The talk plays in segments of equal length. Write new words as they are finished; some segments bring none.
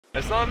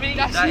That's not me.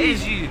 That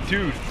is you.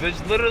 Dude,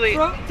 there's literally...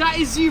 Bro, that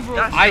is you, bro.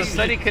 I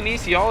study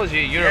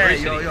kinesiology at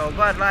university. Yeah, you're a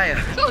bad liar.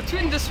 No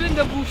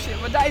swindle bullshit,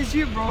 but that is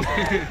you, bro.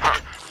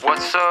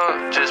 What's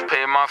up? Just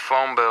paid my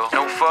phone bill.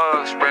 No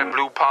fucks, red,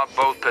 blue, pop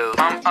both pills.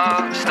 I'm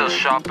up, still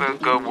shop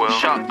at Goodwill.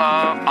 Shut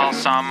up, I'll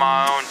sign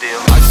my own deal.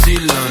 I see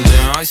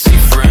London, I see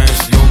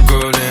France. You're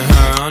good in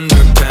her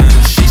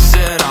underpants. She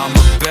said I'm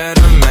a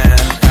better man.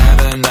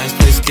 At a nice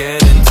place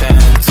getting tan.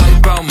 Talk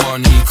about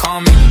money,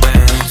 call me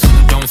bands.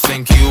 Don't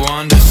think you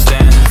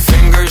understand.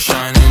 Fingers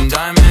shining,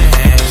 diamond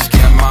hands.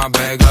 Get my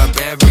bag up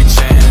every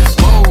chance.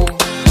 Whoa,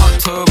 hot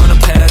tub on a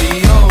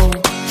patio.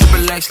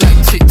 Triple X like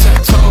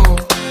tic-tac-toe.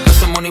 Got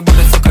some money, but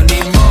I think I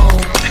need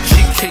more.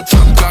 She caked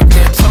up, got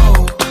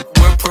ghetto.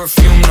 Wear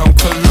perfume, no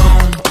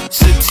cologne.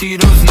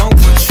 Satitos, no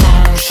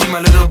Patron. She my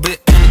little bit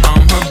and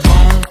I'm her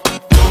bone.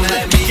 Don't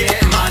let me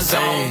get in my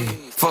zone.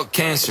 Fuck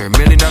cancer, $1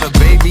 million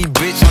baby,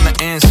 bitch, I'm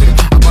the answer.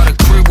 I bought a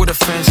crib with a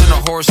fence and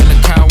a horse and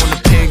a cow and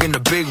a pig and a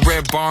big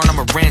red barn, I'm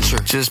a rancher.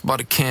 Just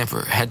bought a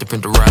camper, had to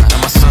pin the ride.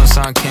 And my son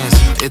signed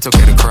cancer, it's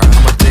okay to cry.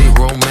 I'm a date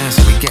romance,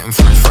 we getting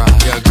french fries.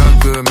 Yeah, I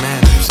got good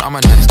manners, I'm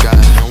a nice guy.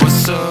 And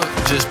what's up?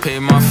 Just paid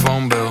my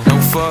phone bill. No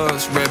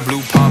fuss, red,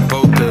 blue, pop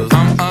both bills.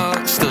 I'm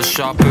up, still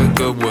shop at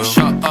Goodwill.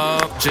 Shut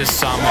up, just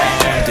sign my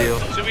own deal.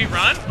 Should we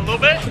run a little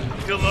bit?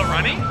 Do a little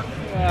running? Do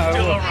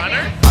a little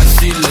runner? I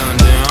see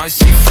London, I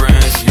see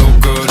France. You're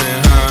good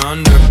in her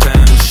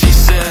underpants. She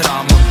said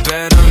I'm a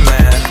better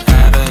man.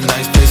 At a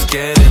nice place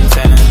getting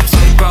tan.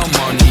 Take about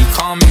money,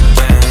 call me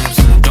bands.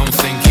 Don't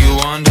think you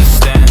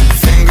understand.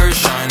 Fingers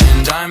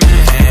shining,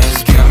 diamond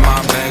hands. Get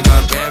my bag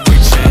up every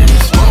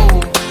chance. Whoa,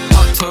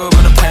 hot tub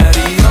on a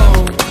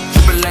patio.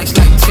 Triple X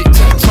like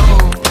tic-tac-toe.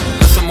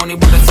 Got some money,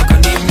 but I think I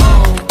need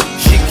more.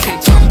 She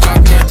caked up,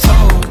 got ghetto.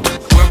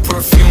 Wear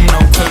perfume,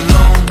 no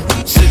cologne.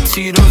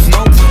 Satitos,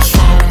 no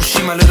Patron.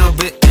 She my little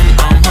bit and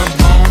I'm her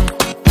bone.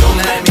 Don't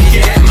let me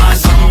get in my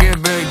zone.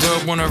 Get bagged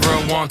up whenever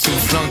I want to.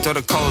 Flunked out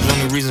of college,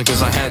 only reason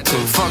cause I had to.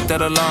 Fuck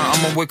that alarm,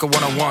 I'ma wake up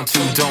when I want to.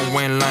 Don't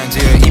win lines,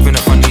 yeah, even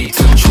if I need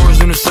to.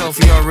 Chores in the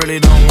selfie, I really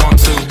don't want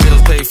to.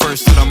 Bills pay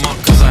first of the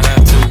month cause I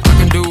have to. I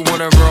can do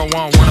whatever I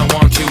want when I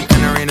want to.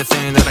 And there ain't a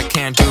thing that I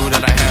can't do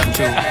that I have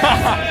to.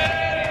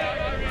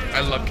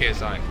 I love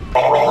KSI. I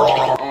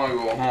wanna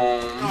go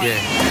home. Yeah,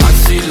 I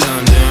see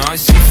London, I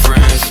see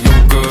France.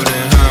 You're good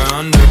in her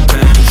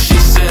underpants. She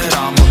said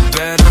I'm a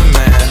better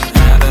man.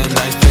 At a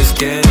nice place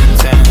getting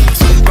tan.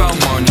 Talk about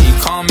money,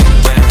 call me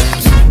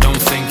bands.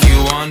 Don't think you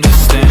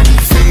understand.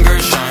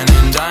 Fingers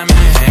shining,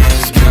 diamond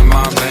hands. Get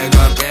my bag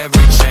up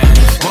every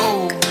chance.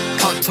 Whoa,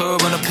 hot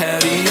tub on a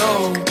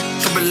patio.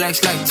 Triple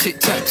X like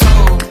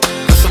tic-tac-toe.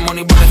 Got some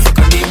money, but I think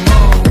I need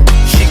more.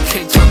 She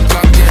caked up,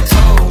 got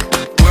ghetto.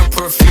 Wear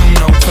perfume,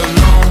 no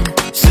cologne.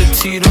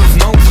 Satitos,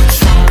 no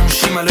Patron.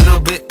 She my little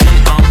bit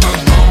and I'm her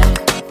bone.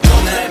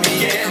 Don't let me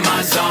get in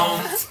my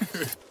zone.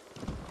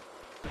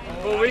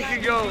 Well, we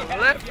can go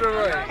left or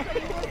right.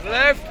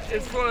 Left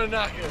is full of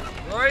knackers.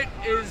 Right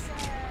is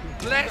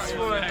less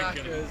full of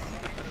knackers.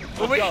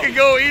 But we can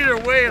go either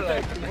way,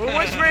 like. Well,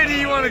 which way do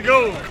you want to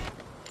go?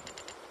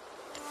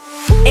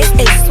 Es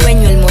el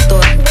sueño el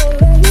motor,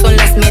 son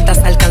las metas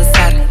a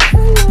alcanzar.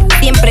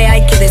 Siempre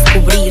hay que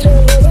descubrir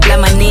la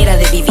manera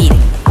de vivir.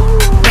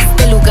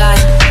 Este lugar,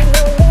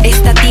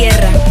 esta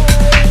tierra,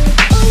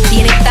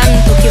 tiene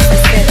tanto que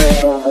ofrecer.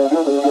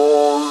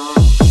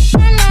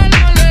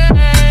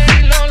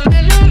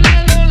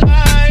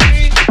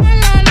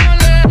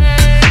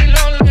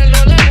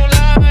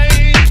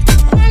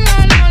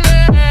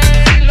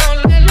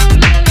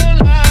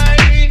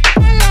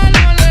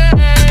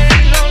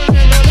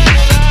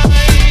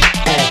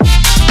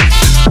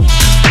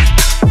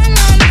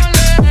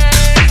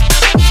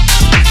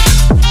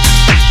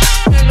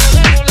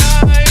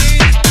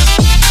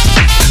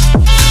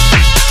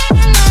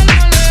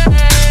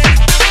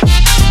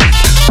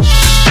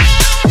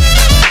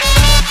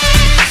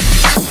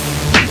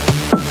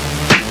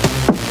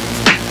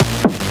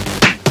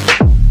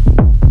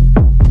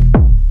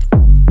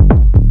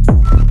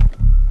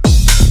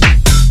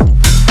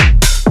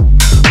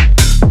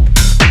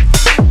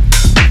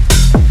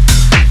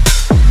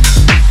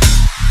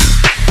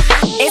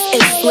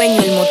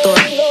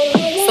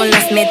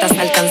 Metas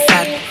a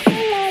alcanzar.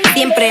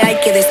 Siempre hay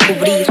que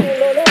descubrir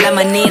la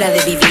manera de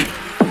vivir.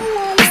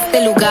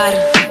 Este lugar,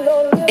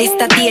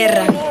 esta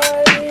tierra,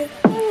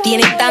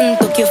 tiene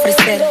tanto que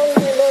ofrecer.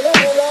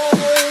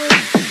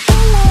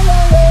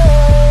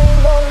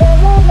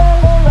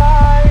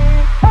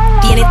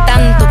 Tiene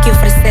tanto que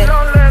ofrecer.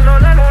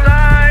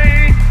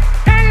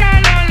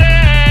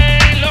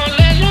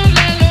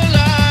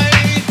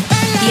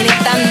 Tiene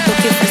tanto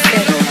que ofrecer.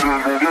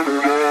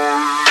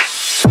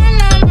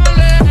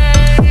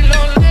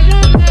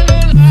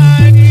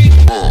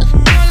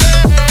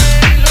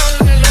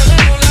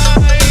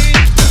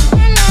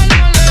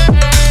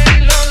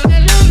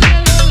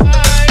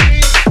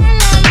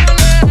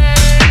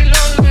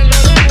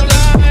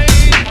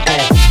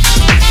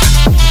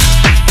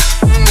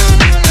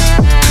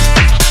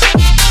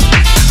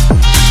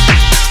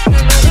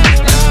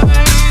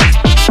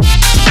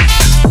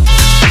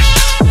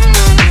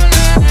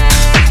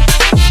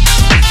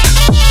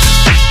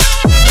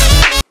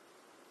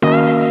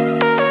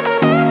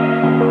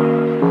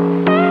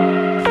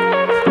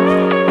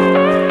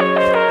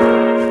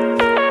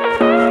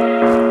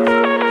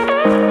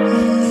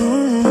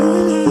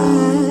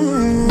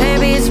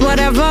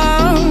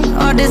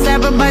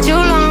 forever, but you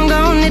long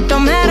gone, it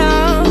don't matter.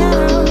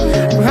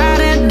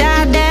 Ride or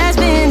die, that's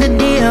been the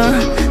deal.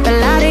 The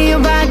light of your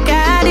back,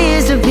 I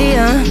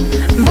disappear.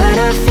 But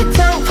if you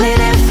don't play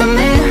that for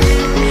me,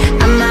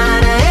 I'm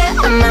out of it,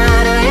 I'm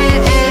out of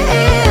it.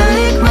 I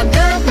lick my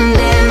gun and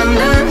then I'm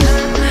done.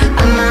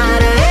 I'm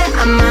out of it,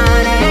 I'm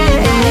out of it.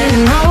 And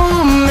no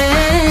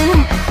man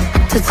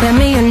to tell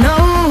me you're no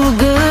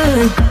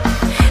good.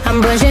 I'm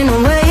brushing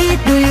away,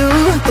 do you,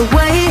 the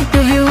weight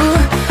of you,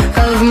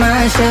 of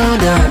my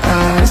shoulders.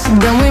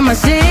 Done with my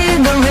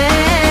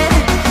cigarette,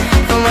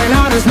 and when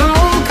all the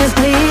smoke is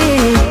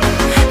clear,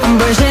 I'm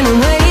brushing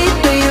away,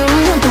 do you,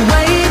 the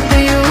weight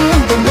of you,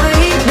 the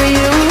weight of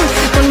you.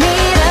 Don't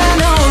need a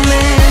no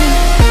man.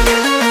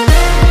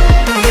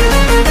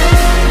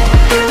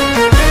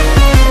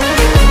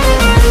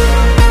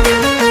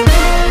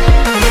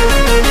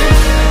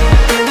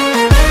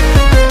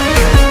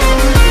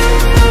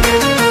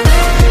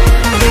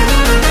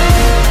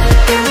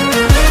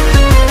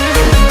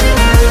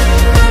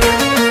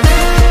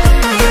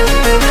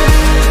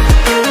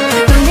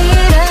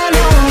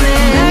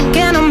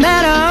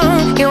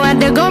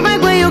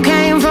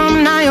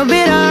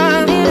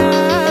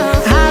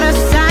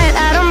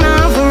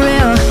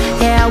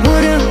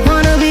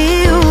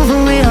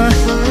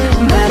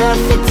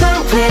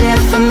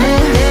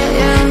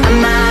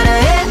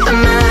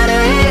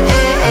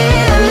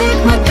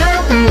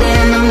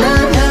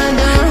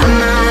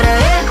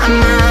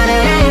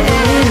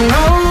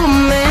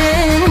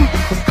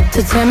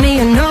 Tell me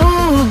you're no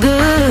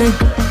good.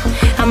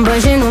 I'm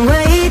brushing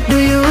away, do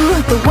you,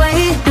 the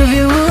weight of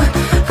you,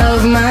 of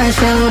my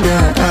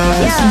shoulders.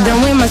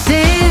 Done with my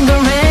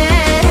cigarette.